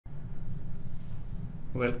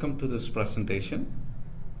Welcome to this presentation.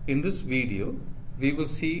 In this video, we will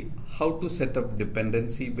see how to set up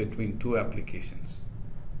dependency between two applications.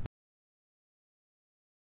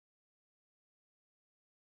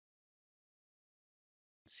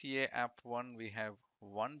 CA app 1 we have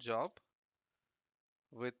one job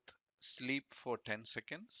with sleep for 10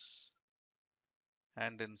 seconds,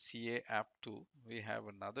 and in CA app 2 we have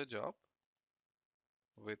another job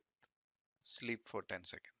with sleep for 10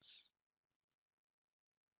 seconds.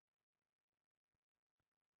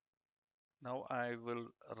 Now I will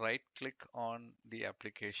right click on the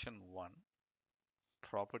application 1,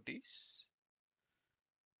 properties,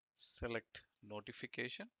 select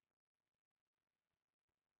notification,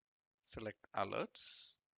 select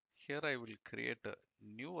alerts. Here I will create a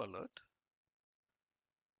new alert.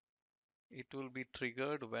 It will be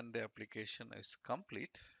triggered when the application is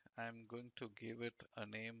complete. I'm going to give it a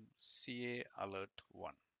name CA alert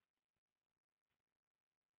 1.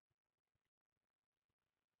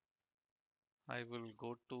 I will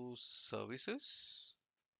go to services.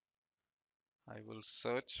 I will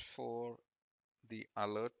search for the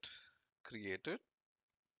alert created.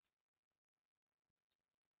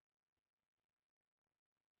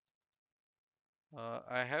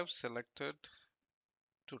 I have selected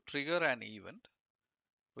to trigger an event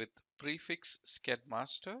with prefix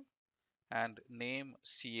schedmaster and name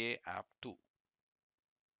CA app 2.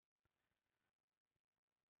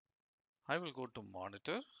 I will go to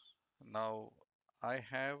monitor. Now I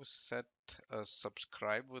have set a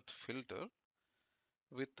subscribe with filter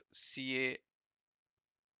with CA.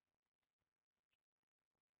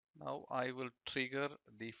 Now I will trigger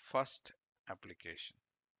the first application.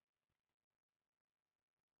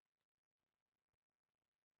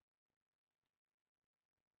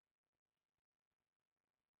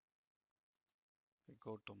 We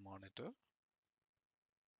go to monitor.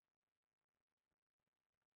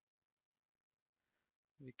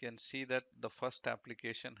 We can see that the first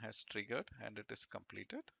application has triggered and it is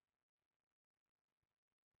completed.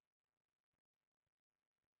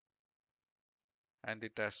 And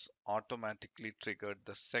it has automatically triggered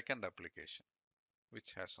the second application,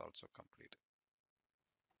 which has also completed.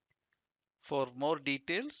 For more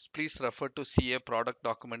details, please refer to CA product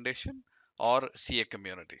documentation or CA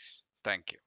communities. Thank you.